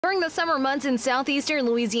During the summer months in southeastern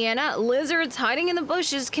Louisiana, lizards hiding in the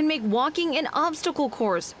bushes can make walking an obstacle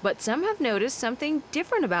course, but some have noticed something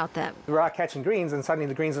different about them. We're out catching greens, and suddenly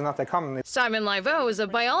the greens are not that common. Simon Liveau is a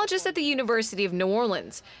biologist at the University of New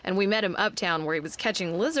Orleans, and we met him uptown where he was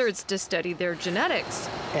catching lizards to study their genetics.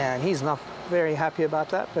 And he's not very happy about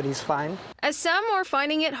that, but he's fine. As some are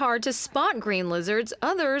finding it hard to spot green lizards,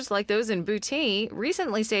 others, like those in Boutte,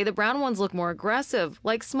 recently say the brown ones look more aggressive,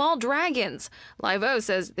 like small dragons. Liveau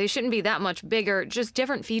says they shouldn't be that much bigger, just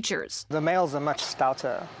different features. The males are much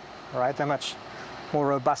stouter, right? They're much more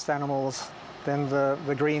robust animals than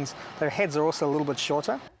the greens. Their heads are also a little bit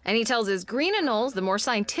shorter. And he tells us green anoles, the more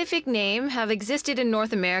scientific name, have existed in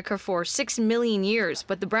North America for 6 million years,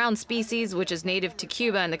 but the brown species, which is native to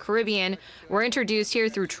Cuba and the Caribbean, were introduced here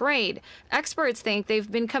through trade. Experts think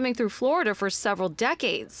they've been coming through Florida for several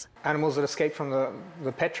decades. Animals that escape from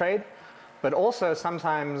the pet trade, but also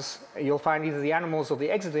sometimes you'll find either the animals or the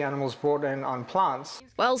eggs of the animals brought in on plants.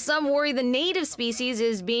 While some worry the native species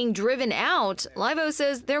is being driven out, Liveau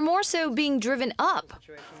says they're more so being driven up.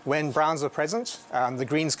 When browns are present, the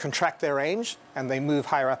greens contract their range and they move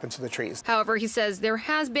higher up into the trees. However, he says there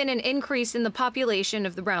has been an increase in the population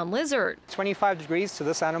of the brown lizard. 25 degrees to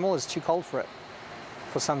this animal is too cold for it,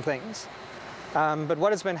 for some things. But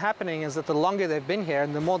what has been happening is that the longer they've been here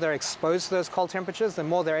and the more they're exposed to those cold temperatures, the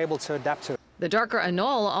more they're able to adapt to it. The darker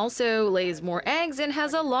anole also lays more eggs and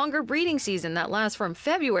has a longer breeding season that lasts from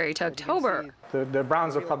February to October. The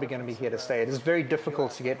browns are probably going to be here to stay. It is very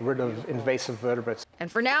difficult to get rid of invasive vertebrates.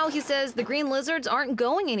 And for now, he says the green lizards aren't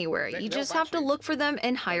going anywhere. You just have to look for them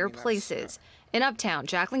in higher places. In Uptown,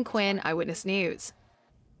 Jacqueline Quinn, Eyewitness News.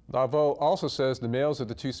 Liveau also says the males of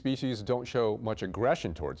the two species don't show much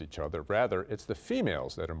aggression towards each other. Rather, it's the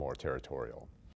females that are more territorial.